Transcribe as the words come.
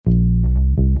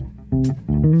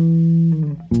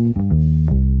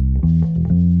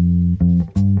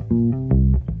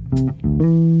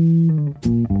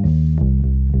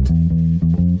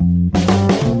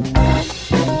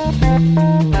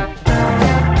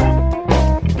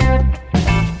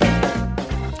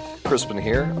Crispin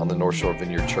here on the North Shore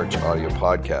Vineyard Church audio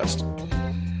podcast.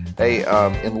 Hey,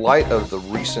 in light of the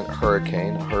recent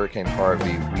Hurricane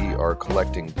Harvey, we are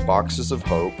collecting boxes of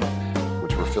hope,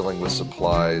 which we're filling with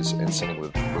supplies and sending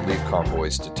with relief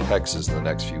convoys to Texas in the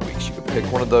next few weeks. You can pick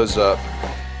one of those up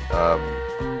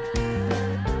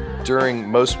during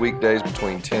most weekdays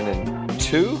between 10 and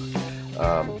 2,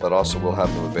 but also we'll have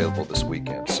them available this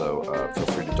weekend. So feel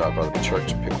free to drop by the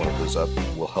church and pick one of those up.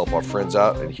 We'll help our friends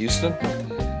out in Houston.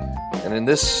 And in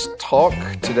this talk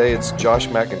today, it's Josh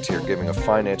McIntyre giving a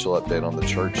financial update on the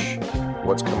church,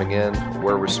 what's coming in,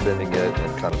 where we're spending it,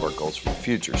 and kind of our goals for the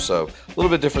future. So a little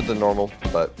bit different than normal,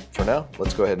 but for now,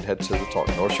 let's go ahead and head to the talk.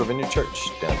 North Shore Vineyard Church,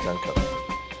 downtown Covington.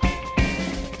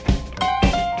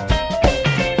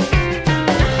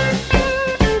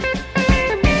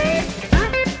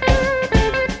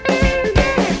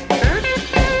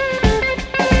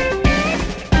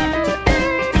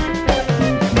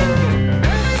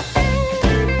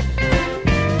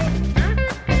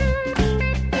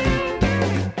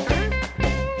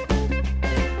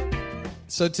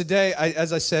 So today,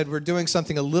 as I said, we're doing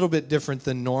something a little bit different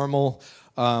than normal.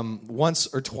 Once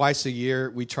or twice a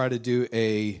year, we try to do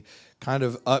a kind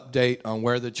of update on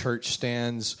where the church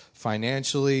stands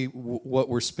financially, what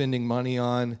we're spending money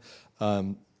on,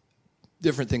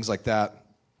 different things like that.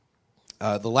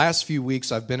 The last few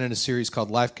weeks, I've been in a series called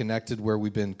Life Connected, where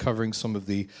we've been covering some of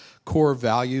the core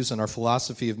values and our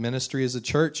philosophy of ministry as a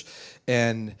church.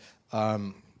 And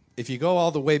if you go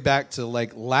all the way back to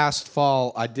like last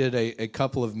fall, I did a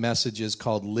couple of messages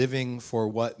called Living for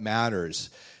What Matters.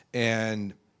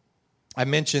 And I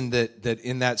mentioned that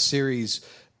in that series,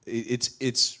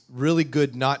 it's really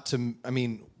good not to,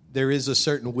 there is a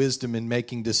certain wisdom in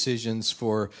making decisions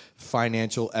for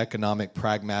financial, economic,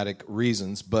 pragmatic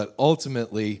reasons, but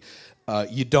ultimately,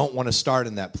 you don't want to start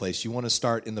in that place. You want to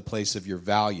start in the place of your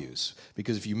values.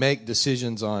 Because if you make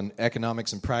decisions on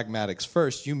economics and pragmatics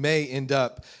first, you may end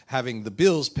up having the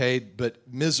bills paid but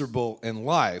miserable in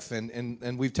life.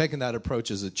 And we've taken that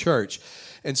approach as a church.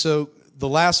 And so the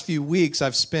last few weeks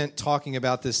I've spent talking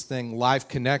about this thing, Life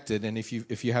Connected. And if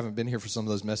you haven't been here for some of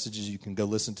those messages, you can go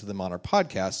listen to them on our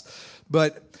podcast.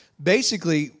 But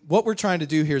basically, what we're trying to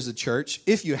do here as a church,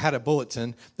 if you had a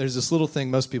bulletin, there's this little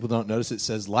thing most people don't notice. It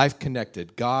says Life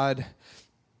Connected, God,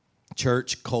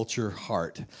 church, culture,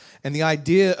 heart. And the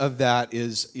idea of that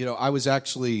is, I was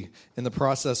actually in the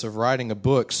process of writing a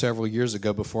book several years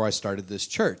ago before I started this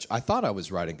church. I thought I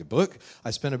was writing a book. I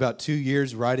spent about 2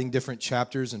 years writing different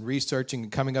chapters and researching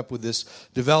and coming up with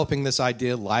developing this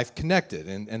idea, Life Connected.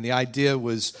 And the idea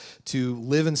was to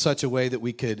live in such a way that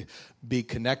we could be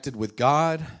connected with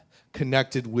God,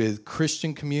 connected with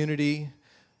Christian community,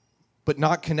 but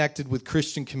not connected with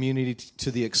Christian community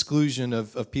to the exclusion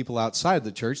of people outside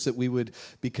the church, that we would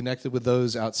be connected with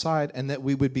those outside, and that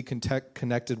we would be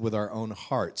connected with our own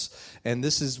hearts. And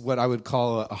this is what I would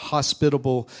call a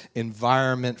hospitable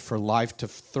environment for life to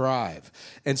thrive.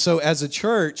 And so as a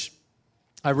church,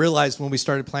 I realized when we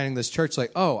started planning this church,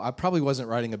 I probably wasn't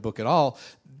writing a book at all.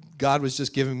 God was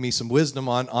just giving me some wisdom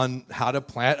on how to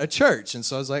plant a church. And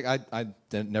so I was like, I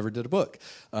never did a book.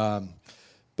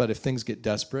 But if things get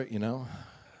desperate,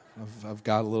 I've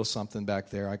got a little something back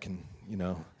there. I can,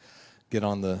 get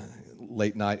on the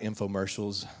late night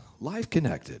infomercials. Life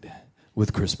Connected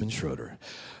with Crispin Schroeder.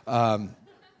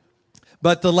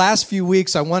 But the last few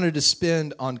weeks I wanted to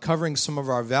spend on covering some of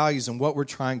our values and what we're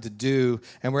trying to do.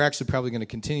 And we're actually probably going to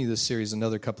continue this series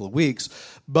another couple of weeks.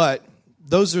 But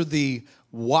those are the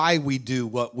why we do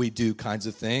what we do kinds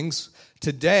of things.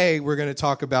 Today, we're going to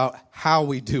talk about how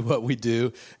we do what we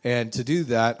do. And to do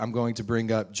that, I'm going to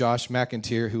bring up Josh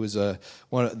McIntyre, who is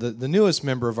one of the newest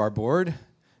member of our board.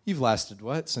 You've lasted,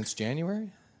 since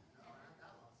January?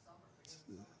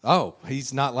 Oh,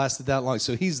 he's not lasted that long.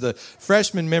 So he's the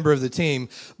freshman member of the team.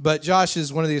 But Josh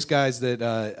is one of these guys that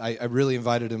I really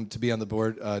invited him to be on the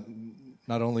board.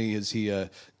 Not only is he a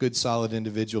good, solid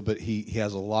individual, but he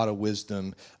has a lot of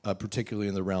wisdom, particularly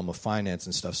in the realm of finance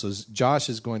and stuff. So Josh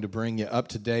is going to bring you up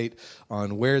to date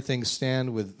on where things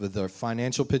stand with the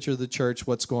financial picture of the church,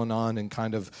 what's going on, and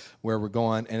kind of where we're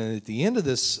going. And at the end of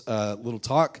this little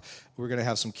talk, we're going to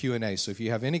have some Q&A. So if you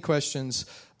have any questions,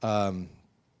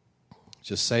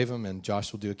 just save them, and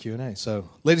Josh will do a Q&A. So,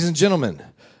 ladies and gentlemen,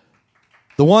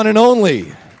 the one and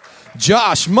only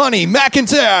Josh Money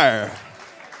McIntyre.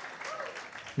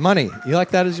 Money. You like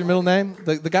that as your middle name?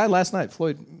 The guy last night,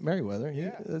 Floyd Merriweather,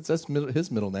 that's his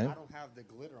middle name. I don't have the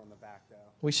glitter on the back, though.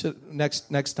 We should,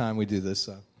 next time we do this.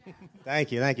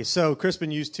 Thank you. So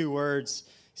Crispin used 2 words.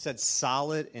 He said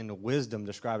solid and wisdom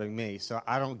describing me. So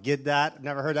I don't get that.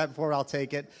 Never heard that before, but I'll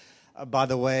take it. By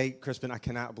the way, Crispin, I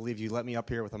cannot believe you let me up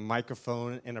here with a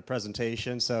microphone and a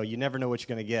presentation, so you never know what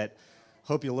you're going to get.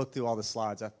 Hope you look through all the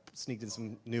slides. I've sneaked in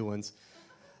some new ones.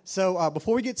 So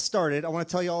before we get started, I want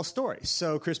to tell you all a story.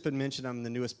 So Crispin mentioned I'm the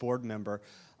newest board member,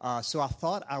 so I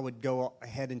thought I would go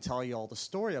ahead and tell you all the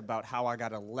story about how I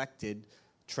got elected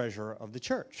treasurer of the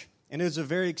church. And it was a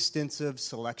very extensive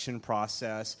selection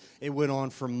process. It went on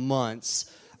for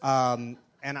months, and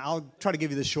I'll try to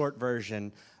give you the short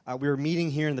version. We were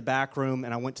meeting here in the back room,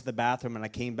 and I went to the bathroom, and I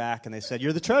came back, and they said,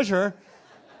 "You're the treasurer."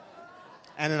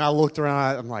 And then I looked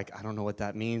around, I'm like, I don't know what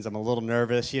that means. I'm a little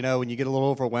nervous. You know, when you get a little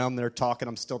overwhelmed, they're talking,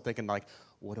 I'm still thinking, like,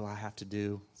 what do I have to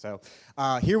do? So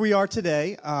here we are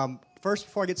today. First,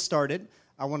 before I get started,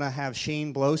 I want to have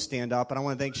Shane Blow stand up, and I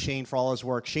want to thank Shane for all his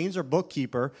work. Shane's our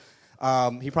bookkeeper.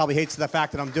 He probably hates the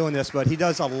fact that I'm doing this, but he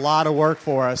does a lot of work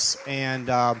for us, and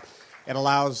it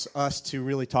allows us to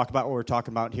really talk about what we're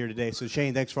talking about here today. So,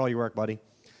 Shane, thanks for all your work, buddy.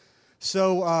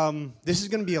 So this is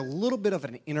going to be a little bit of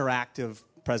an interactive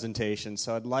presentation,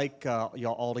 so I'd like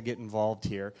y'all all to get involved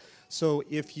here. So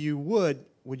if you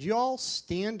would you all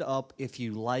stand up if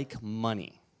you like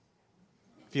money?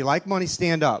 If you like money,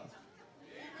 stand up.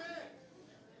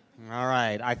 All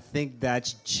right, I think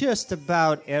that's just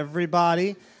about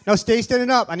everybody. No, stay standing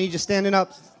up. I need you standing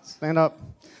up. Stand up.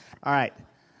 All right.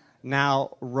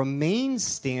 Now, remain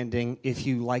standing if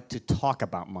you like to talk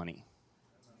about money.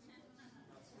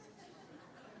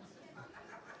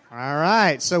 All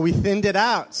right, so we thinned it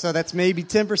out. So that's maybe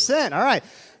 10%. All right,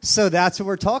 so that's what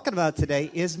we're talking about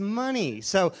today is money.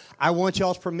 So I want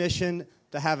y'all's permission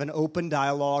to have an open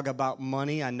dialogue about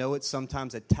money. I know it's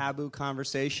sometimes a taboo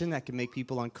conversation that can make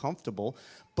people uncomfortable,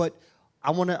 but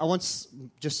I want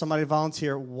just somebody to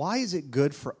volunteer. Why is it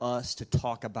good for us to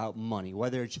talk about money,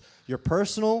 whether it's your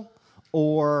personal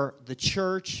or the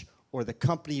church or the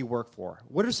company you work for?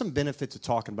 What are some benefits of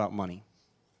talking about money?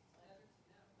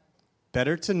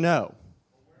 Better to know.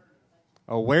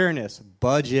 Awareness.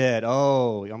 Budget.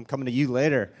 Oh, I'm coming to you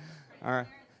later. All right.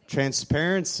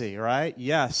 Transparency, right?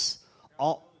 Yes.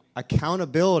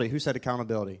 Accountability. Who said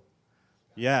accountability?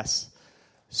 Yes.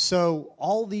 So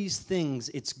all these things,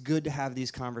 it's good to have these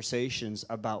conversations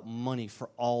about money for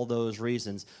all those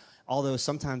reasons. Although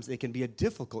sometimes they can be a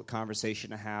difficult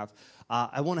conversation to have.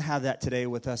 I want to have that today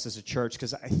with us as a church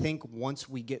because I think once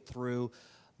we get through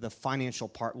the financial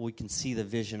part, we can see the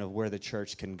vision of where the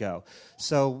church can go.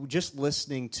 So just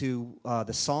listening to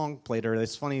the song played earlier,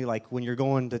 it's funny, like when you're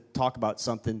going to talk about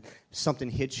something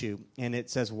hits you, and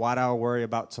it says, why do I worry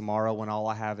about tomorrow when all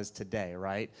I have is today,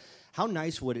 right? How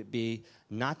nice would it be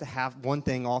not to have one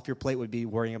thing off your plate would be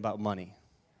worrying about money,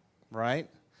 right?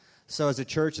 So as a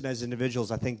church and as individuals,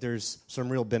 I think there's some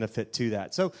real benefit to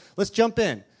that. So let's jump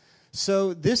in.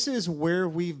 So this is where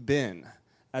we've been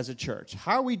as a church.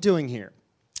 How are we doing here?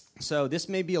 So this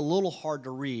may be a little hard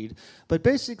to read, but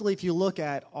basically if you look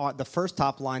at the first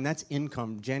top line, that's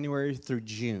income, January through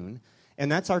June,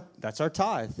 and that's our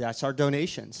tithe, that's our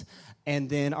donations. And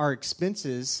then our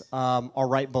expenses are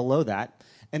right below that.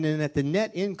 And then at the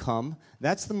net income,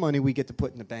 that's the money we get to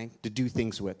put in the bank to do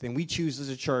things with. And we choose as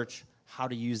a church how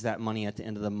to use that money at the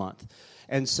end of the month.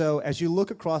 And so as you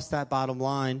look across that bottom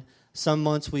line, some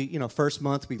months first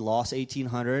month we lost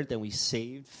 $1,800, then we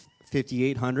saved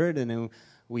 $5,800, and then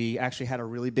we actually had a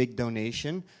really big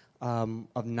donation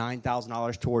of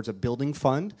 $9,000 towards a building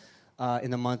fund in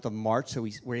the month of March, so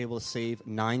we were able to save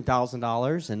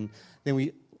 $9,000, and then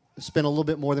we spent a little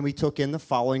bit more than we took in the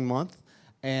following month,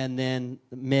 and then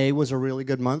May was a really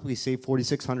good month. We saved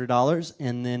 $4,600,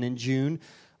 and then in June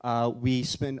we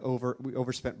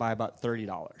overspent by about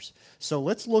 $30. So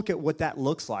let's look at what that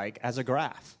looks like as a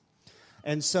graph.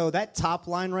 And so that top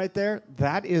line right there,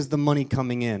 that is the money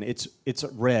coming in. It's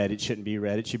red. It shouldn't be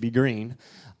red. It should be green.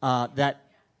 That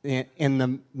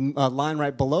and the line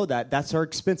right below that, that's our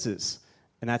expenses,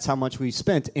 and that's how much we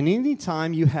spent. And any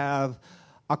time you have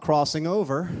a crossing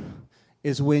over,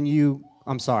 is when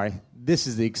this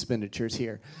is the expenditures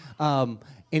here.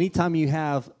 Anytime you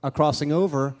have a crossing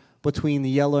over between the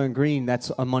yellow and green,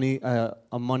 that's a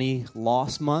money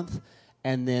loss month.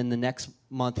 And then the next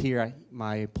month here,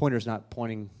 my pointer's not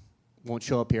pointing, won't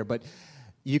show up here, but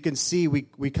you can see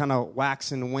we kind of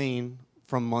wax and wane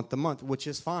from month to month, which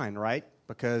is fine, right?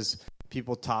 Because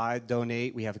people tithe,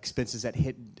 donate, we have expenses that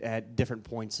hit at different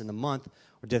points in the month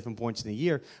or different points in the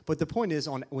year. But the point is,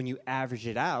 when you average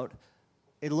it out,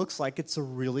 it looks like it's a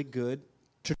really good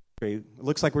trajectory. It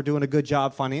looks like we're doing a good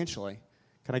job financially.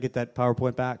 Can I get that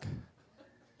PowerPoint back?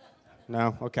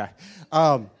 No? Okay.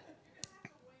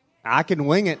 I can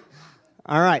wing it.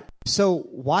 All right. So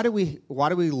why do we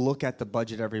look at the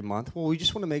budget every month? Well, we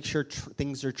just want to make sure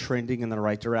things are trending in the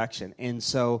right direction. And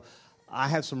so I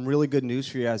have some really good news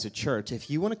for you as a church. If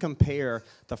you want to compare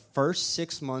the first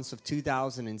 6 months of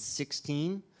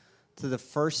 2016 to the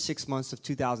first 6 months of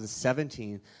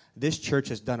 2017, this church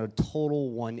has done a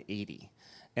total 180.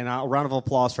 And a round of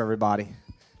applause for everybody.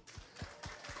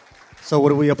 So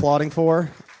what are we applauding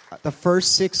for? The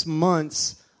first 6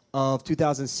 months of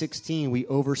 2016, we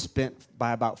overspent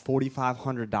by about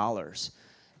 $4,500.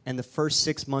 And the first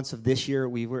 6 months of this year,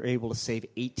 we were able to save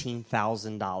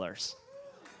 $18,000.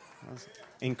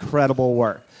 Incredible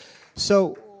work.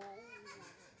 So,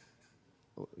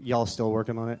 y'all still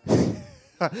working on it?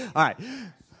 All right.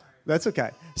 That's okay.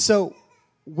 So,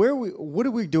 what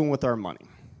are we doing with our money?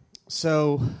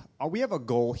 So, we have a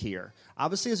goal here.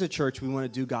 Obviously, as a church, we want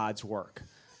to do God's work.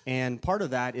 And part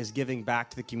of that is giving back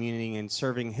to the community and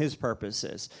serving His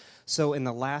purposes. So, in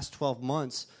the last 12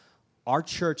 months, our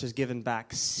church has given back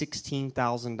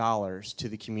 $16,000 to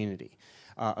the community.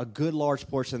 A good large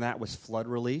portion of that was flood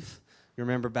relief. You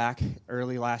remember back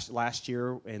early last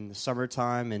year in the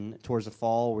summertime and towards the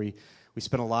fall, we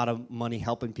spent a lot of money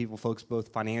helping folks both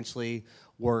financially,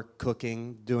 work,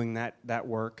 cooking, doing that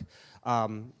work.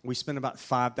 We spent about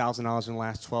 $5,000 in the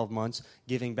last 12 months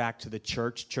giving back to the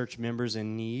church members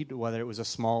in need, whether it was a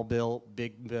small bill,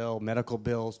 big bill, medical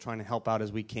bills, trying to help out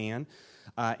as we can.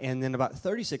 And then about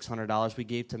 $3,600 we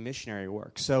gave to missionary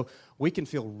work. So we can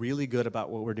feel really good about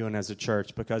what we're doing as a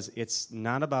church because it's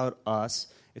not about us.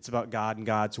 It's about God and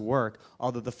God's work.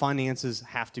 Although the finances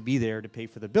have to be there to pay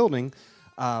for the building,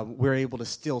 we're able to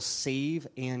still save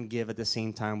and give at the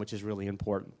same time, which is really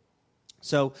important.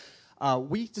 So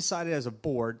we decided as a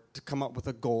board to come up with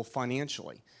a goal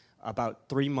financially about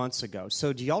 3 months ago.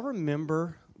 So do y'all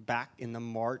remember back in the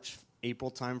March-April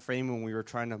timeframe when we were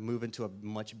trying to move into a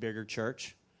much bigger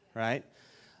church, right?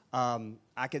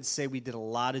 I could say we did a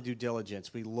lot of due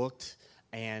diligence. We looked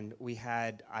and we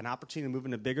had an opportunity to move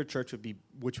into a bigger church,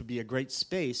 which would be a great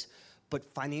space, but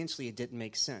financially it didn't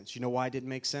make sense. You know why it didn't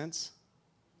make sense?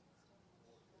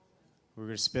 We were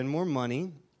going to spend more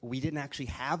money. We didn't actually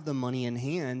have the money in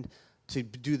hand to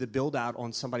do the build-out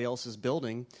on somebody else's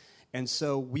building. And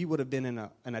so we would have been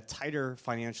in a tighter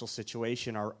financial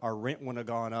situation. Our rent would have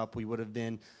gone up. We would have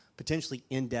been potentially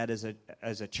in debt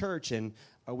as a church. And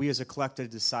we as a collective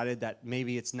decided that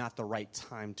maybe it's not the right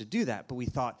time to do that. But we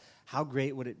thought, how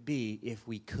great would it be if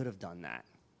we could have done that,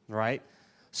 right?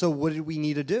 So what did we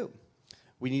need to do?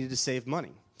 We needed to save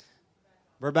money.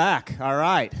 We're back. All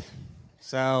right.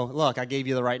 So, look, I gave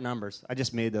you the right numbers. I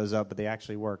just made those up, but they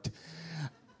actually worked.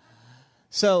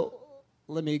 So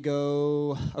let me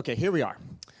go. Okay, here we are.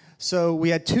 So we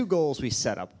had two goals we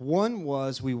set up. One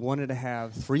was we wanted to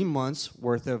have 3 months'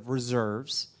 worth of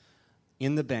reserves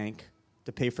in the bank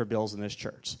to pay for bills in this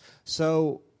church.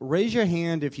 So raise your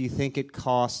hand if you think it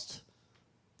costs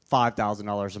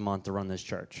 $5,000 a month to run this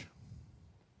church.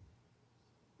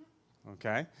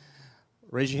 Okay.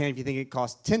 Raise your hand if you think it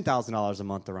costs $10,000 a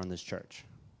month to run this church.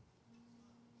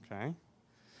 Okay.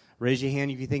 Raise your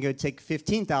hand if you think it would take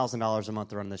 $15,000 a month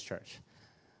to run this church.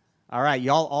 All right,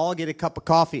 y'all all get a cup of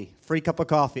coffee, free cup of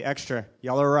coffee, extra.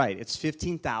 Y'all are right. It's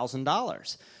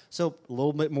 $15,000. So a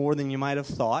little bit more than you might have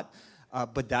thought,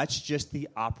 but that's just the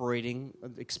operating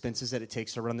expenses that it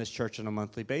takes to run this church on a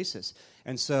monthly basis.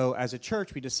 And so as a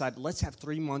church, we decided let's have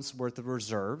 3 months' worth of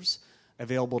reserves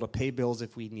available to pay bills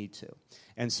if we need to.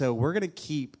 And so we're going to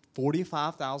keep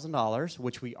 $45,000,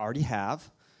 which we already have,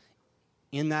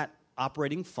 in that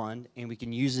operating fund, and we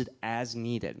can use it as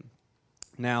needed.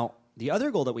 Now, the other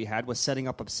goal that we had was setting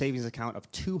up a savings account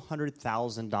of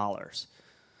 $200,000.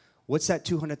 What's that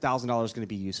 $200,000 going to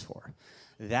be used for?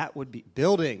 That would be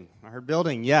building. I heard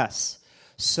building, yes.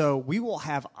 So we will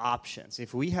have options.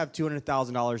 If we have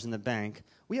 $200,000 in the bank,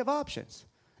 we have options.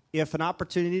 If an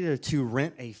opportunity to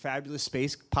rent a fabulous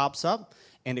space pops up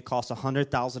and it costs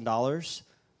 $100,000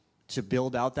 to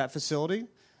build out that facility,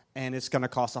 and it's going to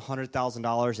cost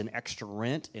 $100,000 in extra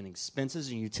rent and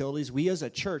expenses and utilities, we as a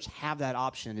church have that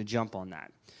option to jump on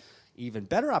that. Even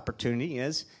better opportunity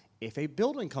is if a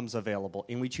building comes available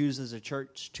and we choose as a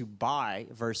church to buy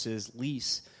versus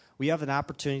lease, we have an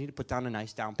opportunity to put down a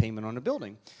nice down payment on a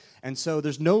building. And so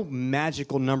there's no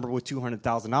magical number with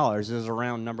 $200,000. There's a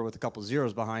round number with a couple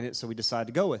zeros behind it, so we decided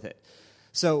to go with it.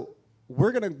 So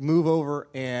we're going to move over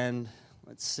and,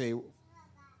 let's see,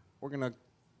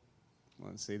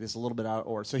 this is a little bit out of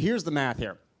order. So here's the math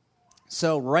here.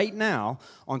 So right now,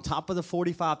 on top of the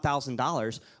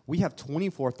 $45,000, we have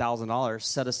 $24,000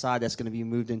 set aside that's going to be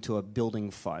moved into a building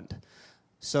fund.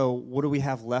 So what do we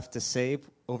have left to save?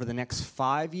 Over the next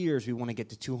 5 years, we want to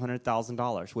get to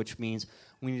 $200,000, which means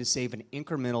we need to save an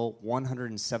incremental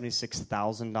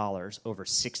 $176,000 over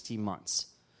 60 months.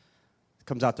 It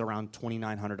comes out to around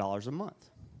 $2,900 a month.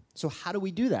 So how do we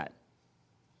do that?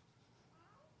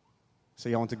 So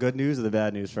y'all want the good news or the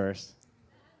bad news first?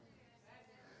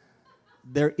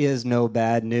 There is no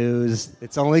bad news.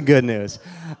 It's only good news.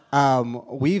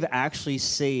 We've actually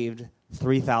saved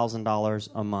 $3,000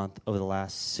 a month over the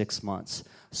last 6 months.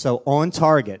 So on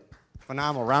target.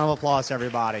 Phenomenal. Round of applause,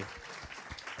 everybody.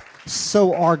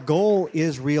 So our goal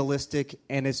is realistic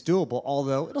and it's doable,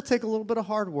 although it'll take a little bit of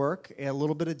hard work and a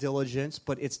little bit of diligence,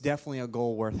 but it's definitely a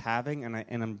goal worth having, and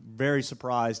I'm very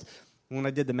surprised. When I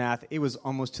did the math, it was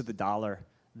almost to the dollar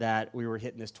that we were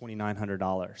hitting this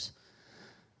 $2,900.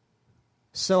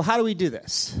 So how do we do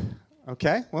this?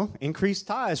 Okay, well, increase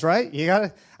tithes, right? You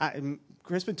gotta.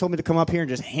 Crispin told me to come up here and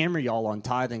just hammer y'all on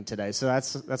tithing today, so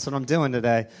that's what I'm doing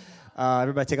today.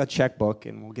 Everybody take a checkbook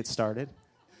and we'll get started.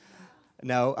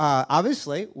 No,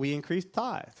 obviously we increased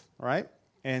tithe, right?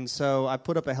 And so I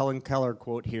put up a Helen Keller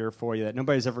quote here for you that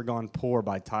nobody's ever gone poor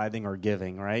by tithing or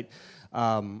giving, right?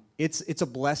 It's a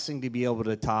blessing to be able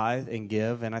to tithe and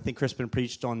give, and I think Crispin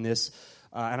preached on this,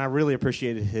 and I really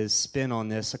appreciated his spin on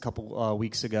this a couple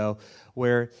weeks ago,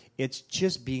 where it's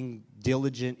just being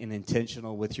diligent and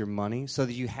intentional with your money so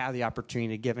that you have the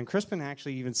opportunity to give. And Crispin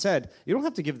actually even said, you don't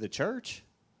have to give to the church,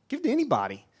 give to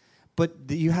anybody. But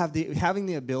you have having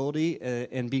the ability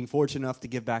and being fortunate enough to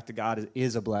give back to God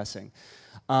is a blessing.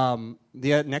 The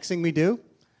next thing we do,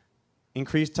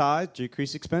 increase tithe,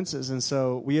 decrease expenses. And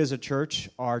so we as a church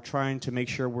are trying to make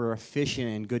sure we're efficient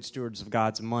and good stewards of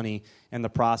God's money in the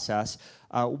process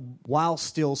while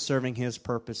still serving his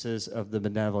purposes of the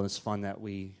benevolence fund that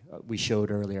we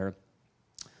showed earlier.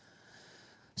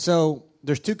 So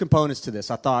there's two components to this.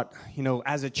 I thought,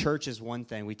 as a church is one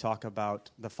thing. We talk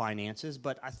about the finances,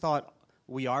 but I thought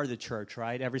we are the church,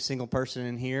 right? Every single person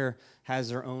in here has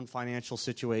their own financial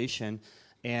situation,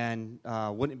 and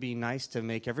wouldn't it be nice to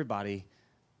make everybody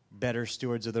better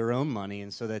stewards of their own money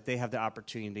and so that they have the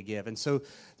opportunity to give? And so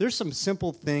there's some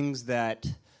simple things that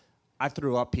I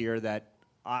threw up here that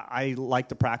I like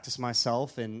to practice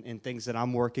myself and things that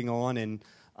I'm working on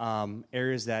and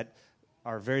areas that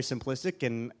are very simplistic,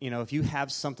 and if you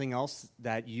have something else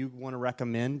that you want to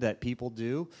recommend that people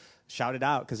do, shout it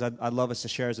out, because I'd love us to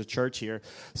share as a church here.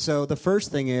 So the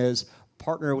first thing is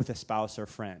partner with a spouse or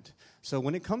friend. So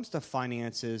when it comes to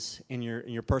finances in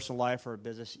your personal life or a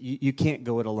business, you can't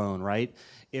go it alone, right?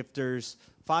 If there's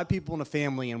 5 people in a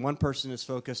family and one person is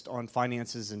focused on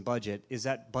finances and budget, is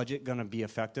that budget going to be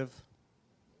effective?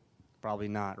 Probably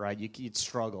not, right? It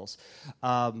struggles.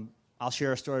 I'll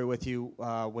share a story with you.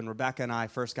 When Rebecca and I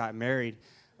first got married,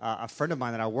 a friend of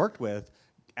mine that I worked with,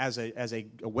 as a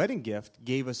wedding gift,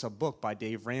 gave us a book by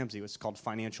Dave Ramsey. It's called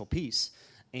Financial Peace.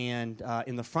 And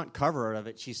in the front cover of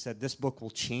it, she said, "This book will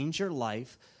change your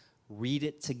life. Read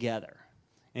it together."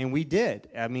 And we did.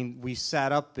 I mean, we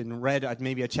sat up and read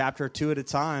maybe a chapter or two at a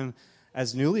time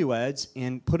as newlyweds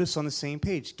and put us on the same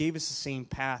page, gave us the same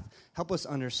path, helped us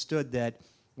understood that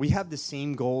we have the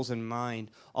same goals in mind,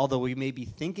 although we may be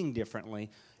thinking differently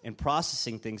and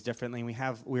processing things differently.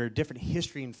 We're a different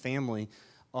history and family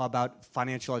about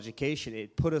financial education.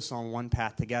 It put us on one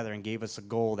path together and gave us a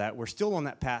goal that we're still on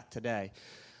that path today.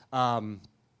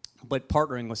 But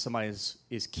partnering with somebody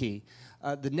is key.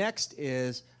 The next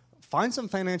is find some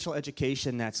financial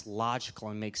education that's logical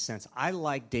and makes sense. I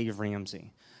like Dave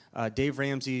Ramsey. Dave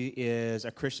Ramsey is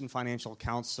a Christian financial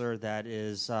counselor that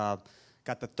is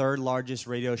got the 3rd largest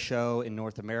radio show in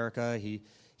North America. He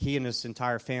and his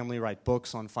entire family write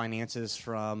books on finances,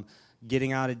 from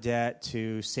getting out of debt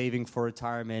to saving for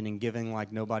retirement and giving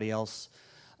like nobody else.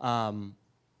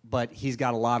 But he's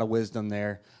got a lot of wisdom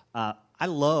there. I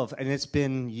love, and it's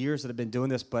been years that I've been doing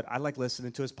this, but I like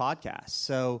listening to his podcast.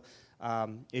 So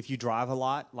if you drive a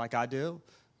lot like I do,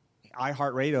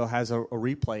 iHeartRadio has a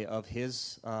replay of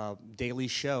his daily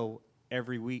show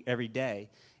every week, every day.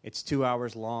 It's 2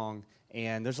 hours long.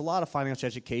 And there's a lot of financial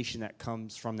education that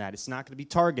comes from that. It's not going to be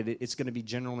targeted. It's going to be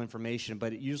general information,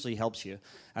 but it usually helps you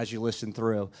as you listen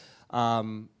through.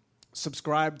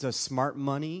 Subscribe to Smart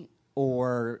Money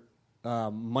or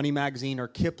Money Magazine or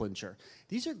Kiplinger.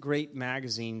 These are great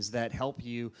magazines that help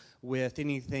you with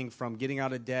anything from getting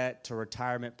out of debt to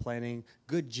retirement planning,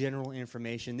 good general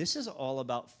information. This is all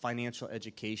about financial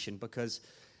education because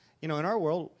in our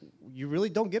world, you really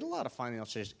don't get a lot of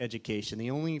financial education.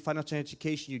 The only financial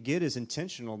education you get is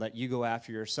intentional, that you go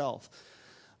after yourself.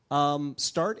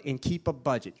 Start and keep a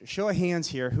budget. Show of hands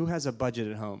here, who has a budget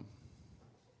at home?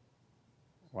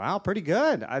 Wow, pretty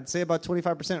good. I'd say about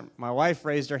 25%. My wife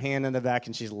raised her hand in the back,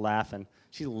 and she's laughing.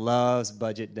 She loves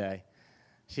budget day.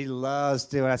 She loves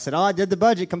doing it. I said, I did the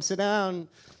budget. Come sit down.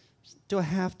 Do I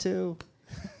have to?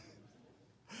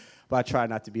 But I try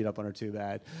not to beat up on her too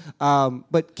bad.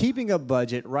 But keeping a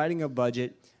budget, writing a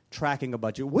budget, tracking a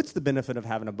budget. What's the benefit of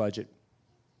having a budget?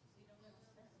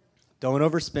 Don't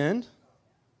overspend.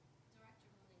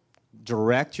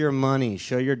 Direct your money.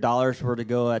 Show your dollars where to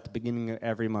go at the beginning of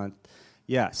every month.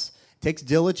 Yes. It takes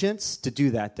diligence to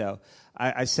do that, though.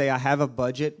 I say I have a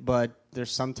budget, but there's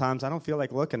sometimes I don't feel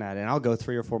like looking at it. And I'll go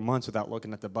 3 or 4 months without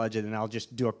looking at the budget, and I'll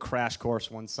just do a crash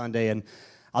course one Sunday, and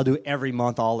I'll do every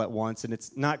month all at once. And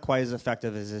it's not quite as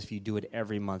effective as if you do it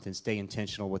every month and stay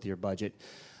intentional with your budget.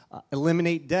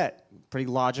 Eliminate debt. Pretty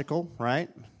logical, right?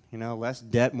 Less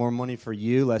debt, more money for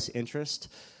you, less interest.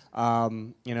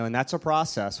 And that's a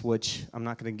process, which I'm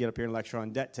not going to get up here and lecture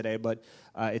on debt today, but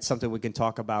it's something we can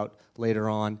talk about later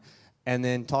on. And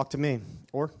then talk to me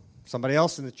or somebody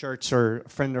else in the church or a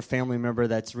friend or family member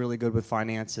that's really good with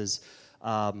finances.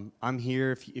 I'm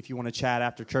here if you want to chat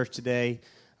after church today.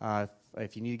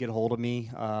 If you need to get a hold of me,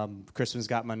 Crispin's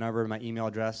got my number and my email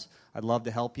address. I'd love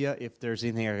to help you if there's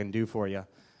anything I can do for you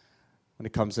when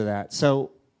it comes to that.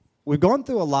 So we've gone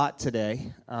through a lot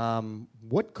today.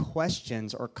 What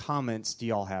questions or comments do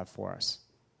y'all have for us?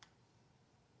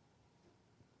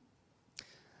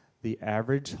 The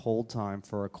average hold time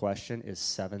for a question is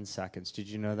 7 seconds. Did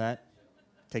you know that?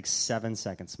 It takes 7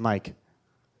 seconds. Mike.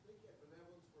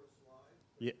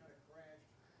 Yeah.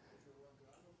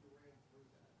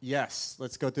 Yes,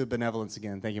 let's go through benevolence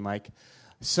again. Thank you, Mike.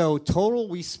 So total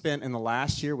we spent in the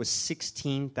last year was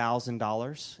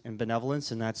 $16,000 in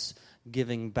benevolence, and that's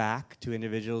giving back to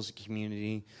individuals,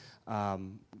 community,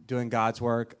 doing God's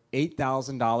work.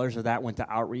 $8,000 of that went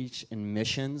to outreach and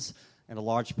missions, and a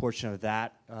large portion of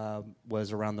that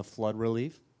was around the flood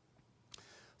relief.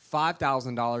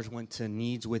 $5,000 went to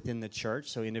needs within the church,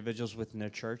 so individuals within the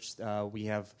church. We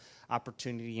have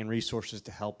opportunity and resources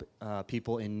to help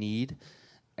people in need.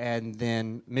 And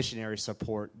then missionary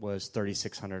support was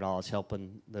 $3,600,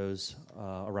 helping those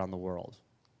around the world.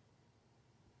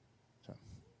 So,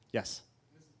 yes?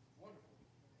 This is wonderful.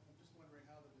 I'm just wondering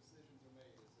how the decisions are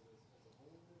made. Is it as a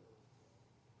board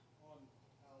or on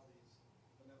how these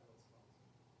benevolence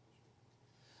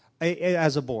funds?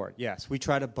 As a board, yes. We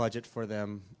try to budget for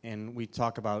them, and we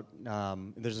talk about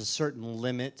there's a certain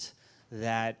limit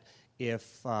that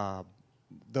if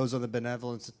those on the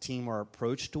benevolence team are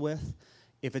approached with,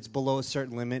 if it's below a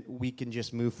certain limit, we can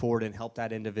just move forward and help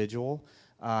that individual.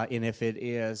 And if it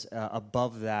is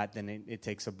above that, then it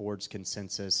takes a board's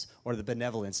consensus or the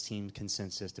benevolence team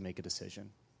consensus to make a decision.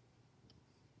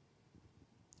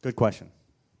 Good question.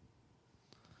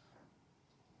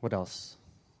 What else?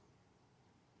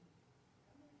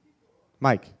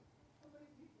 Mike?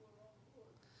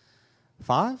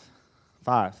 5?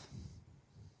 5.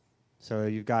 So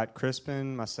you've got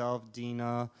Crispin, myself,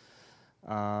 Dina,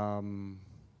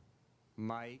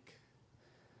 Mike.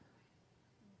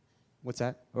 What's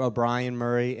that? Well, Brian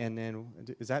Murray, and then,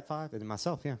 is that 5? And then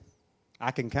myself, yeah.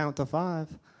 I can count to 5.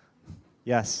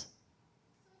 Yes.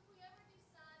 So if we ever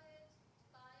decided to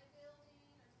buy a building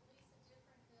or to lease a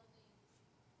different building,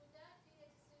 would that be a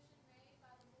decision made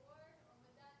by the board, or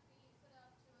would that be put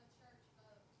up to a church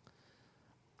vote?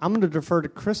 I'm going to defer to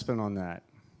Crispin on that.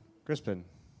 Crispin.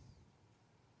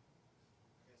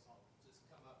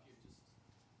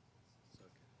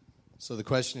 So the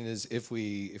question is, if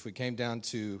we came down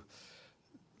to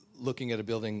looking at a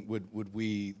building, would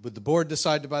the board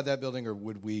decide to buy that building, or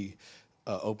would we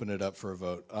open it up for a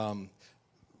vote?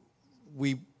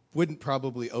 We wouldn't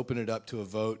probably open it up to a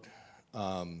vote,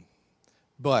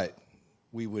 but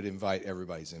we would invite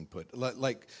everybody's input.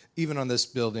 Like even on this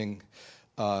building,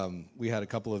 we had a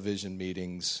couple of vision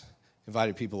meetings.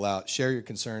 Invited people out, share your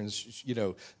concerns.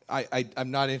 I'm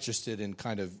not interested in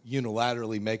kind of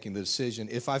unilaterally making the decision.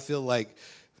 If I feel like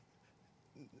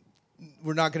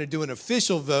we're not going to do an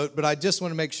official vote, but I just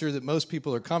want to make sure that most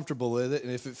people are comfortable with it.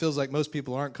 And if it feels like most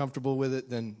people aren't comfortable with it,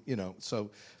 then,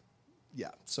 so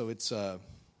it's so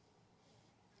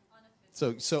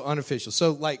unofficial.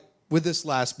 So like with this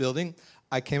last building,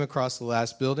 I came across the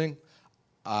last building.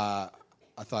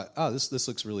 I thought, this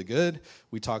looks really good.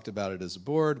 We talked about it as a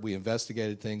board. We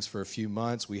investigated things for a few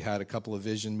months. We had a couple of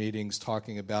vision meetings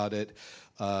talking about it.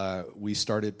 We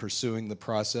started pursuing the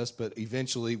process, but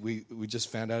eventually we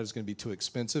just found out it was going to be too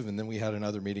expensive, and then we had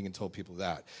another meeting and told people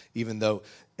that. Even though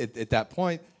at that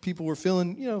point people were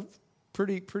feeling,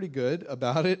 pretty good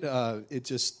about it. It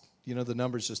just, the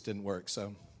numbers just didn't work.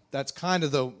 So that's kind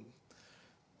of the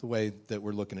way that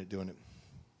we're looking at doing it.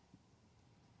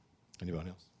 Anyone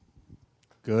else?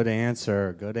 Good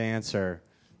answer. Good answer.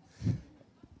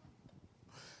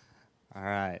 All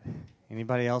right.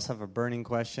 Anybody else have a burning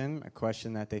question? A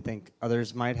question that they think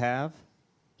others might have?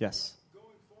 Yes.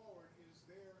 Going forward, is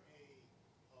there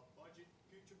a budget,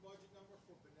 future budget number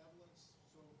for benevolence?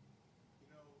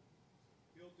 So,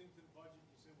 building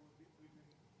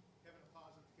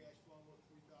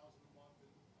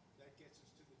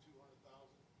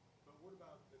what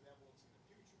about benevolence in the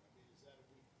future? I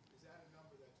mean, is that a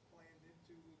number that's planned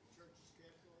into the church's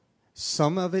cash flow?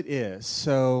 Some of it is.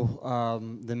 So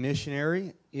the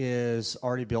missionary is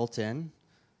already built in,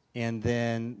 and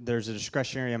then there's a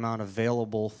discretionary amount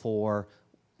available for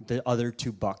the other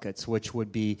two buckets, which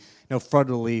would be, Flood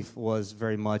Relief was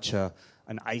very much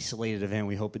an isolated event.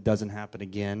 We hope it doesn't happen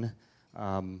again.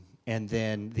 And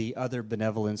then the other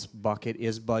benevolence bucket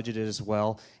is budgeted as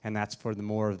well, and that's for the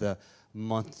more of the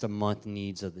month-to-month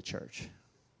needs of the church.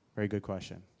 Very good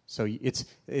question. So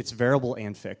it's variable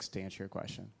and fixed, to answer your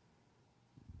question.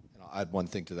 And I'll add one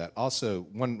thing to that. Also,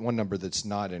 one number that's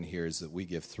not in here is that we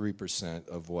give 3%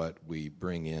 of what we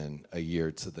bring in a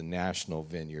year to the National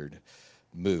Vineyard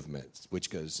movement, which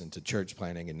goes into church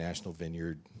planning and National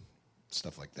Vineyard,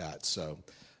 stuff like that. So,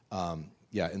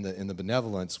 in the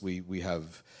benevolence, we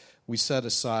set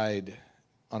aside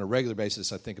on a regular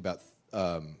basis, I think about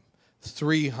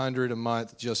 $300 a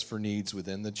month just for needs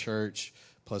within the church.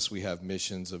 Plus, we have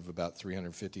missions of about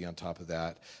 $350 on top of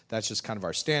that. That's just kind of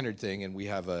our standard thing, and we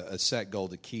have a set goal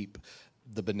to keep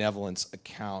the benevolence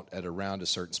account at around a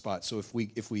certain spot. So if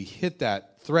we hit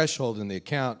that threshold in the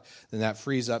account, then that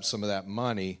frees up some of that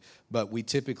money. But we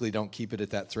typically don't keep it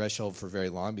at that threshold for very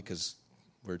long because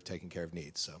we're taking care of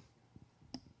needs. So,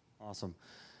 awesome.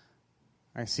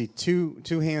 I see two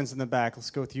hands in the back.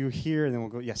 Let's go with you here, and then we'll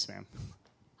go. Yes, ma'am. This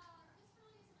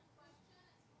really isn't a question,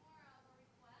 it's more of a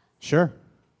request. Sure. It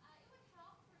would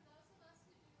help for those of us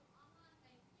who do online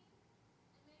banking,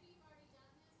 and maybe you've already done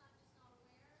this, I'm just not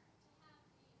aware,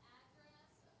 to have the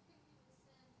address of who you would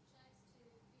send checks to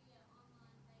via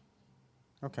online banking.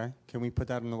 Okay. Can we put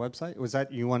that on the website? Was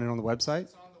that you want it on the website?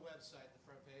 it's on the website, the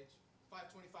front page,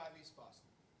 525 East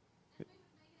Boston. And we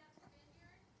would make it out to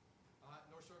Vineyard?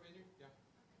 North Shore Vineyard, yeah.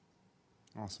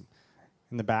 Awesome.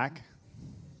 In the back?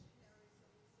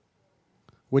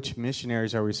 Which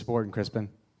missionaries are we supporting, Crispin?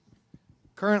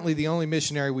 Currently, the only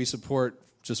missionary we support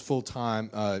just full-time,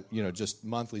 just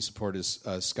monthly support is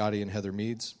Scotty and Heather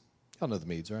Meads. Y'all know the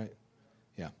Meads, right?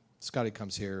 Yeah. Scotty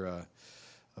comes here a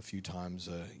few times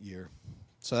a year.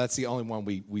 So that's the only one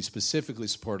we specifically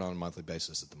support on a monthly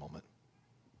basis at the moment.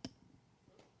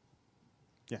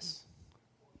 Yes.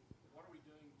 What are we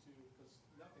doing because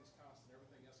nothing's constant,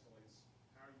 everything escalates.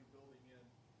 How are you building in?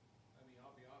 I mean,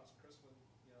 I'll be honest, Crispin, you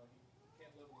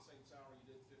can't live on the same salary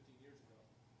you did 15 years ago.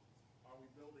 Are we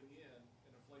building in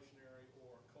an inflationary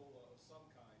or COLA of some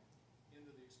kind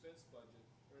into the expense budget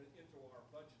or into our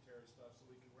budgetary stuff so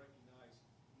we can recognize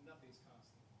nothing's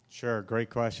constant? Sure. Great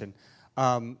question.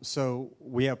 So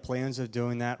we have plans of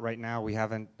doing that right now. We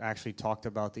haven't actually talked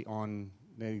about the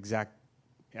exact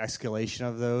escalation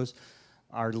of those.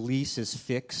 Our lease is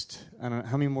fixed. I don't know,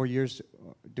 how many more years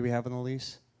do we have on the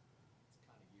lease?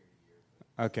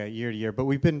 Okay, year to year. But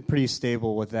we've been pretty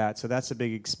stable with that, so that's a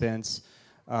big expense.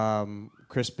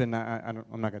 Crispin, I'm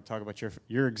not going to talk about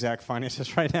your exact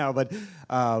finances right now, but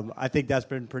I think that's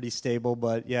been pretty stable.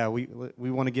 But yeah, we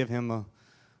want to give him a.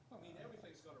 I mean,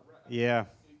 everything's going to. Yeah.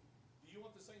 Do you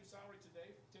want the same salary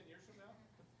today, 10 years from now?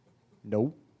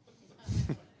 Nope.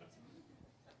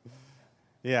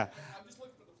 Yeah. I'm just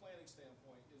looking from the planning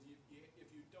standpoint. Is if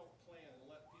you don't plan and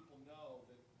let people know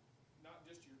that not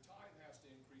just your time has to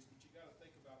increase, but you got to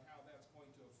think about how that's going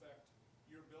to affect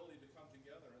your ability to come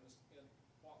together and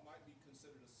what might be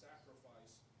considered a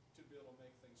sacrifice to be able to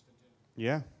make things continue.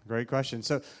 Yeah, great question.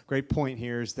 So, great point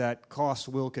here is that costs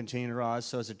will continue to rise.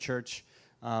 So, as a church,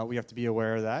 we have to be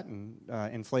aware of that. And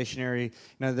inflationary,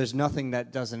 there's nothing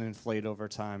that doesn't inflate over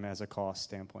time as a cost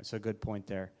standpoint. So, good point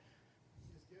there.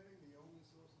 Is giving the only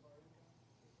source of our income?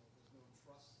 There's no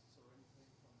trusts or anything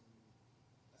from.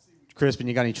 I see we Crispin,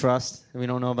 you got any trust that we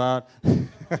don't know about? give to the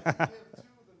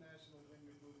National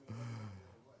Vineyard Movement.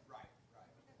 Right.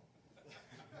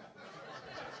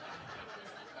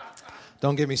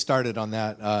 Don't get me started on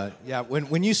that.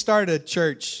 When you start a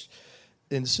church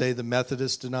in, say, the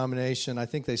Methodist denomination, I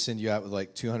think they send you out with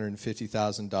like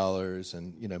 $250,000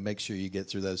 and, make sure you get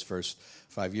through those first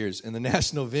 5 years. In the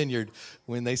National Vineyard,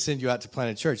 when they send you out to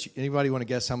plant a church, anybody want to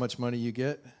guess how much money you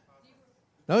get?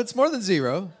 No, it's more than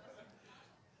zero.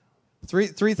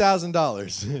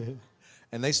 $3,000.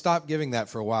 And they stopped giving that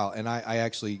for a while. And I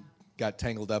actually got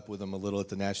tangled up with them a little at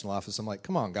the national office. I'm like,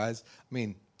 come on, guys. I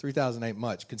mean, $3,000 ain't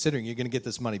much, considering you're going to get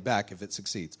this money back if it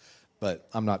succeeds. But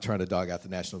I'm not trying to dog out the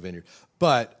National Vineyard.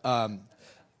 But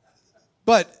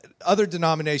other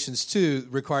denominations, too,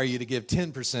 require you to give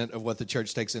 10% of what the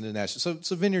church takes into national.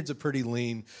 So Vineyard's a pretty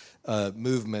lean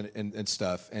movement and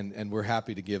stuff, and we're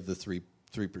happy to give the 3%.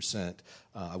 3%.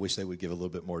 I wish they would give a little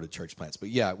bit more to church plants. But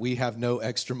yeah, we have no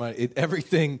extra money.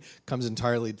 Everything comes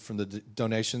entirely from the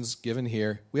donations given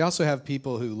here. We also have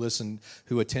people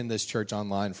who attend this church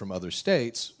online from other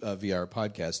states via our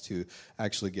podcast who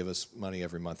actually give us money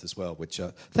every month as well, which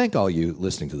thank all you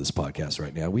listening to this podcast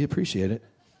right now. We appreciate it.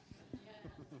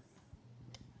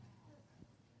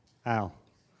 Al.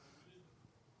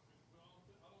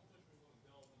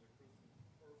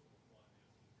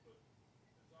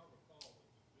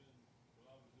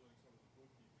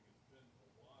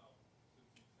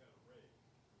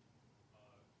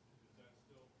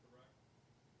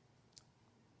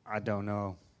 I don't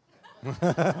know.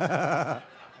 I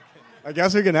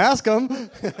guess we can ask them.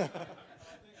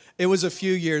 It was a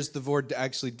few years. The board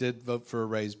actually did vote for a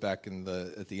raise back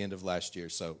at the end of last year.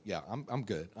 So yeah, I'm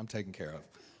good. I'm taken care of.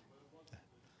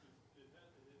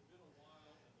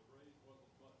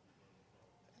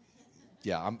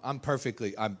 Yeah,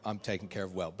 I'm taken care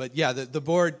of well. But yeah, the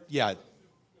board, yeah.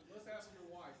 Let's ask your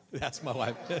wife. That's my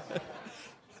wife.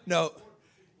 No.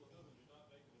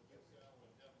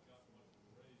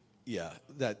 Yeah,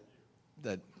 yeah.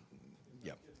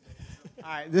 All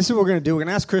right, this is what we're going to do. We're going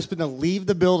to ask Crispin to leave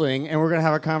the building, and we're going to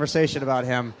have a conversation about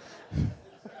him.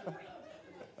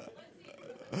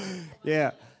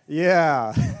 Yeah.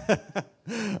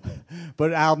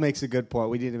 But Al makes a good point.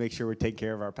 We need to make sure we take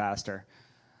care of our pastor.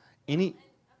 And about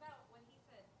when he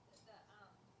said that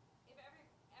if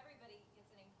everybody gets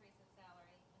an increase in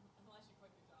salary, unless you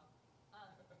quit your job,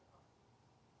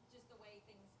 just the way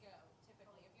things go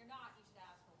typically. If you're not, you should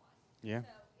ask for one. Yeah.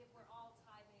 So if we're all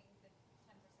tithing the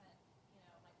 10%,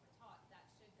 like we're taught, that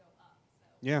should go up. So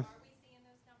Yeah. are we seeing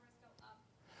those numbers go up?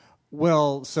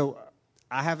 Well, so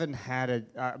I haven't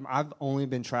had I've only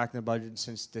been tracking the budget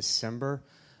since December.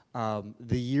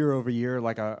 The year over year,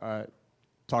 like I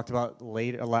talked about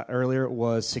a lot earlier,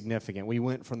 was significant. We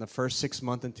went from the first 6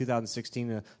 months in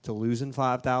 2016 to losing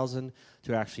 5,000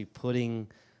 to actually putting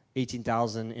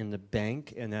 18,000 in the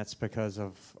bank, and that's because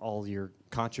of all your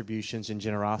contributions and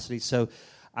generosity. So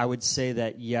I would say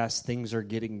that, yes, things are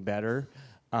getting better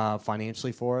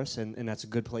financially for us, and that's a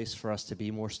good place for us to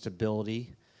be, more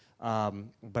stability.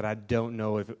 But I don't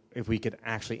know if we could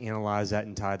actually analyze that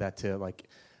and tie that to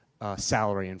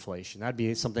salary inflation. That'd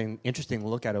be something interesting to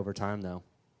look at over time, though.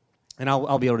 And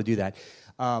I'll be able to do that.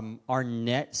 Our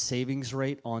net savings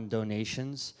rate on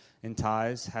donations and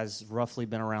tithes has roughly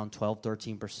been around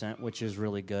 12-13%, which is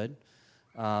really good.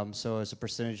 So as a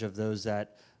percentage of those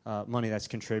money that's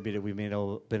contributed, we've been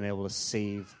able to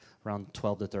save around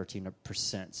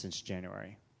 12-13% since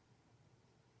January.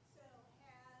 So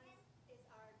is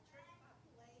our church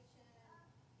population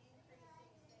increasing,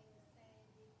 staying the same,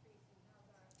 decreasing?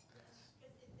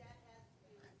 Because that has to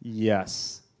do with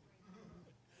Yes.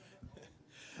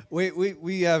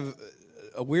 We have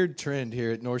a weird trend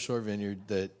here at North Shore Vineyard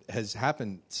that has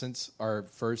happened since our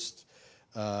first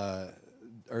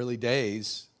early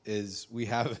days.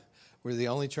 We're the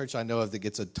only church I know of that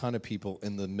gets a ton of people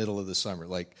in the middle of the summer.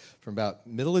 Like from about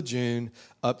middle of June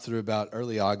up through about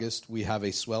early August, we have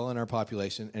a swell in our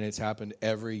population, and it's happened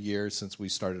every year since we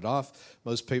started off.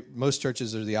 Most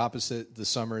churches are the opposite. The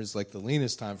summer is like the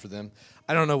leanest time for them.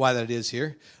 I don't know why that is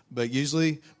here, but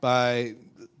usually by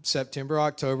September,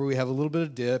 October, we have a little bit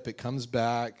of dip. It comes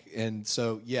back, and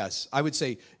so yes, I would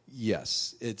say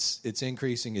yes. It's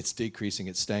increasing, it's decreasing,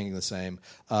 it's staying the same.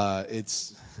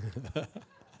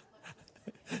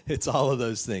 It's all of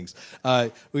those things.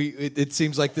 It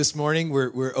seems like this morning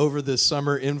we're over the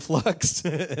summer influx,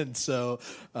 and so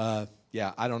I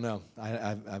don't know.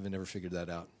 I've never figured that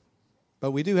out,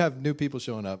 but we do have new people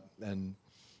showing up and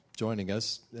joining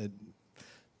us.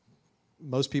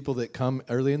 Most people that come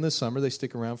early in the summer, they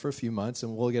stick around for a few months,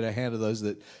 and we'll get a hand of those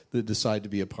that decide to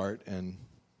be a part, and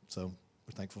so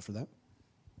we're thankful for that.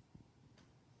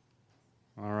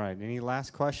 All right. Any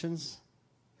last questions?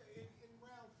 In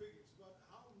round figures, about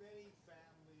how many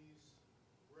families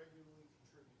regularly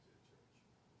contribute to the church?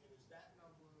 And is that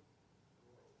number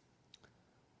growing?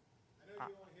 I know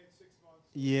you only had 6 months.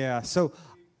 Yeah. So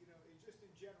Just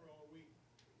in general, is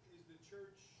the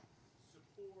church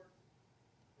support,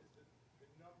 is the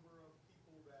number of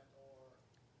people that are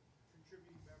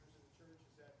contributing members of the church,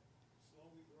 is that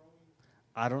slowly growing?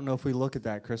 I don't know if we look at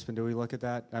that, Crispin. Do we look at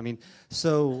that? I mean,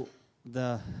 so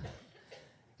that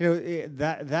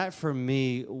for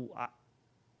me,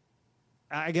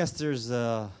 I guess there's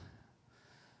a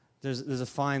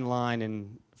fine line,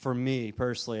 and for me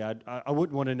personally, I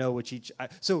wouldn't want to know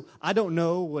so I don't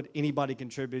know what anybody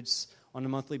contributes on a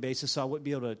monthly basis, so I wouldn't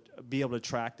be able to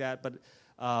track that. But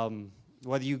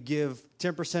whether you give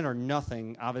 10% or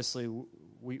nothing, obviously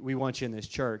we want you in this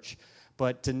church.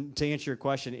 But to answer your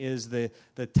question, is the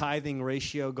tithing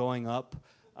ratio going up?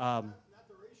 Not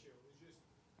the ratio. It's just,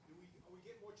 are we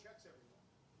getting more checks every month?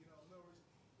 In other words,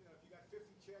 if you got 50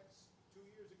 checks 2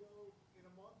 years ago in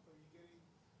a month, are you getting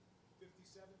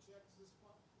 57 checks this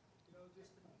month?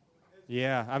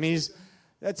 Yeah, I mean,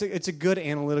 it's a good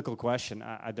analytical question.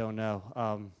 I don't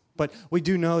know. But we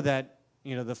do know that,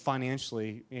 the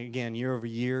financially, again, year over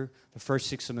year, the first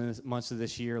 6 months of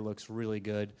this year looks really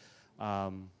good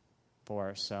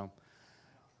for us. So,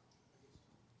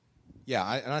 Yeah,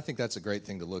 and I think that's a great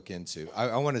thing to look into.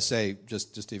 I want to say,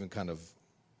 just even kind of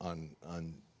on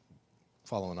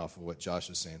following off of what Josh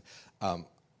was saying,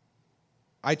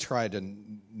 I try to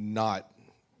not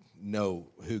know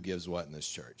who gives what in this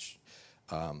church.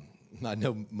 I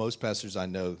know most pastors I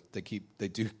know, they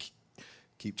do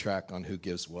keep track on who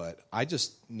gives what. I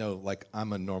just know,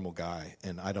 I'm a normal guy,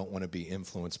 and I don't want to be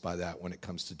influenced by that when it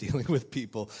comes to dealing with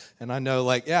people. And I know,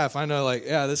 if I know,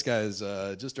 this guy's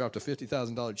just dropped a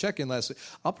 $50,000 check in last week,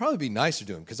 I'll probably be nicer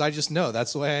to him because I just know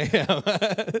that's the way I am.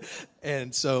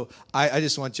 And so I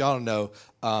just want y'all to know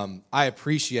I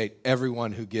appreciate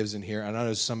everyone who gives in here. And I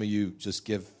know some of you just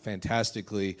give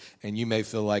fantastically, and you may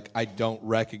feel like I don't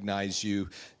recognize you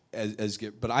as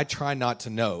but I try not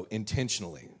to know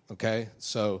intentionally. Okay,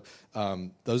 so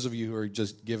those of you who are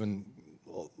just giving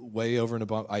way over and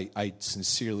above, I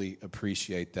sincerely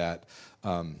appreciate that,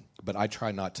 but I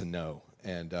try not to know,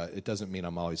 and it doesn't mean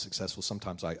I'm always successful.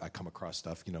 Sometimes I come across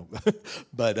stuff,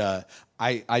 but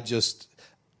I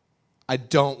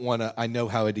don't want to. I know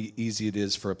how easy it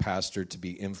is for a pastor to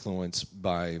be influenced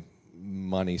by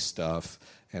money stuff,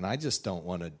 and I just don't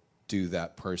want to do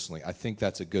that personally. I think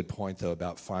that's a good point, though,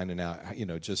 about finding out,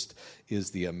 just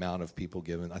is the amount of people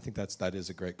given. I think that is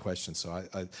a great question. So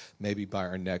I maybe by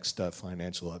our next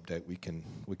financial update, we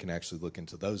can actually look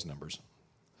into those numbers.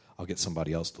 I'll get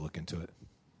somebody else to look into it.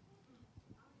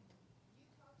 You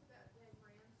talked about Dave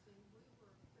Ramsey. We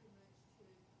were pretty much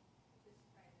to participate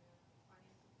in a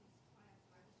financial peace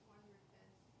class. I just wondered, has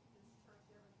this church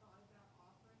ever thought about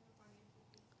offering a financial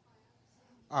peace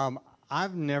class?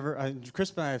 I've never.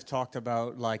 Chris and I have talked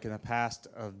about in the past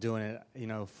of doing it,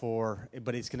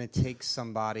 but it's going to take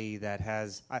somebody that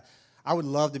has. I would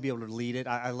love to be able to lead it.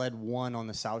 I led one on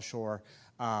the South Shore,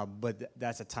 but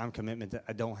that's a time commitment that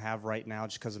I don't have right now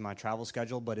just because of my travel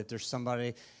schedule. But if there's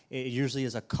somebody, it usually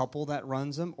is a couple that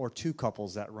runs them or two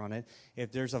couples that run it.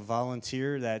 If there's a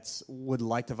volunteer that would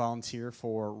like to volunteer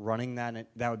for running that,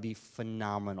 that would be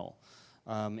phenomenal.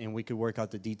 And we could work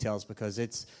out the details because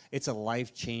it's a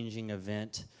life-changing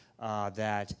event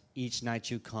that each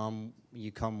night you come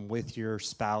with your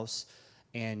spouse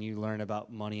and you learn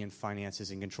about money and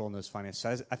finances and controlling those finances.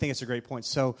 So I think it's a great point.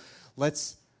 So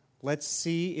let's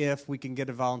see if we can get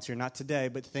a volunteer, not today,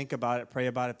 but think about it, pray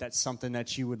about it. If that's something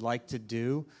that you would like to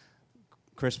do.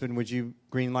 Crispin, would you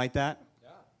green light that? Yeah.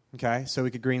 Okay, so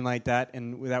we could green light that,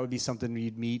 and that would be something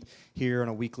you'd meet here on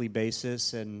a weekly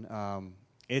basis, and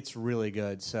it's really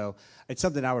good. So it's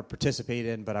something I would participate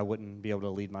in, but I wouldn't be able to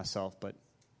lead myself. But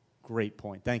great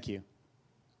point. Thank you.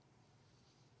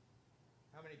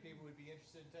 How many people would be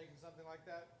interested in taking something like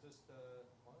that? Just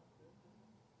one?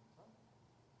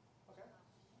 Okay.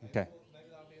 Okay. Maybe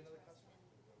that'll be another customer.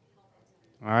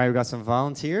 All right, we've got some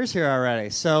volunteers here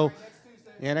already. So,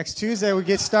 next Tuesday we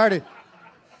get started.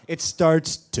 It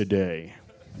starts today.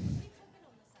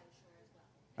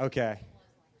 Okay.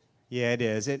 Yeah, it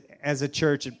is. As a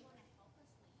church.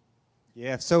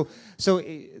 Yeah. So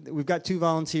we've got two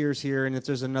volunteers here, and if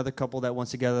there's another couple that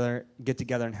wants to get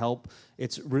together and help,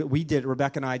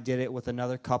 Rebecca and I did it with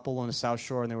another couple on the South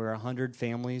Shore, and there were 100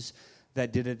 families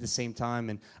that did it at the same time.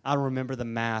 And I don't remember the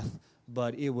math,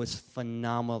 but it was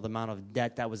phenomenal the amount of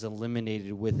debt that was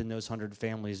eliminated within those 100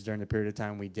 families during the period of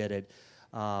time we did it.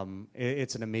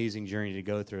 It's an amazing journey to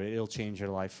go through. It'll change your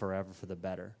life forever for the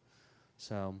better.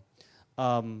 So.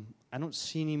 I don't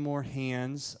see any more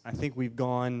hands. I think we're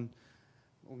going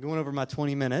over my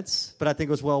 20 minutes, but I think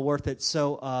it was well worth it.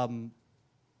 So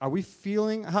are we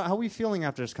feeling, how are we feeling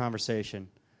after this conversation?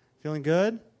 Feeling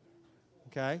good?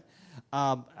 Okay.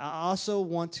 I also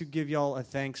want to give y'all a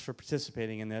thanks for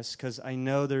participating in this because I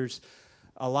know there's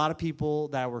a lot of people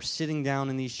that were sitting down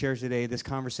in these chairs today. This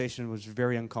conversation was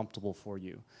very uncomfortable for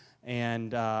you.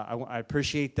 And I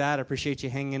appreciate that. I appreciate you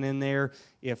hanging in there.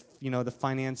 If, the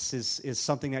finance is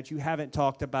something that you haven't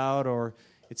talked about or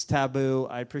it's taboo,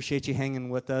 I appreciate you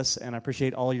hanging with us, and I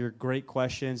appreciate all your great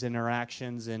questions,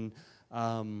 interactions, and,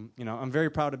 I'm very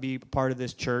proud to be part of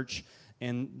this church.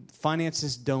 And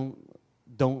finances don't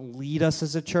lead us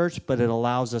as a church, but it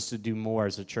allows us to do more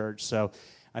as a church. So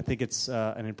I think it's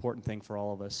an important thing for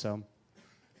all of us. So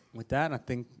with that, I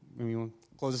think we want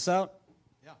to close this out.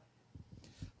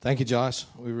 Thank you, Josh.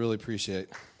 We really appreciate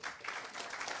it.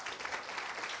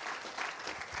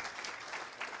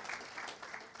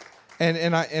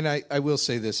 And I will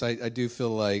say this. I do feel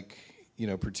like,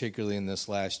 particularly in this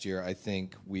last year, I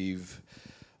think I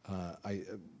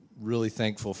really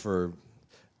thankful for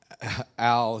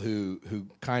Al, who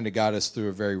kind of got us through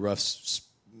a very rough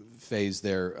phase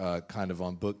there, kind of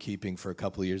on bookkeeping for a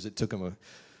couple of years. It took him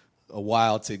a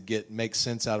while to make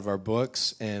sense out of our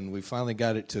books, and we finally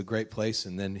got it to a great place.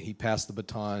 And then he passed the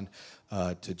baton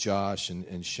to Josh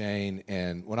and Shane.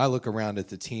 And when I look around at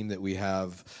the team that we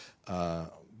have,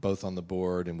 both on the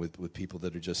board and with people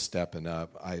that are just stepping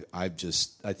up, I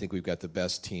think we've got the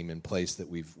best team in place that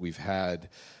we've had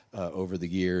over the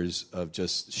years, of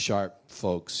just sharp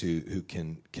folks who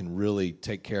can really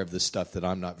take care of the stuff that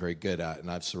I'm not very good at, and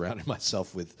I've surrounded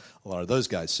myself with a lot of those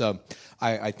guys. So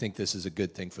I think this is a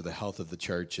good thing for the health of the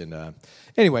church. And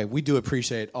anyway, we do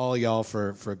appreciate all y'all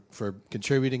for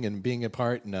contributing and being a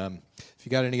part. And if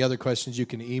you got any other questions, you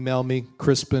can email me,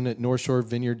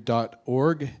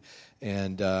 crispin@northshorevineyard.org.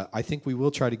 And I think we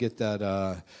will try to get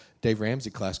that Dave Ramsey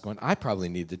class going. I probably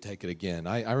need to take it again.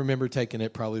 I remember taking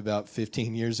it probably about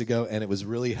 15 years ago, and it was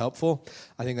really helpful.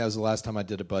 I think that was the last time I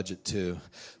did a budget, too.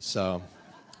 So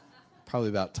probably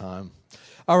about time.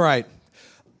 All right.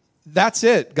 That's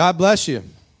it. God bless you.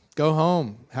 Go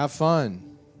home. Have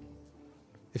fun.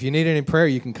 If you need any prayer,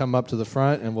 you can come up to the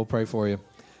front, and we'll pray for you.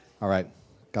 All right.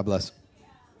 God bless.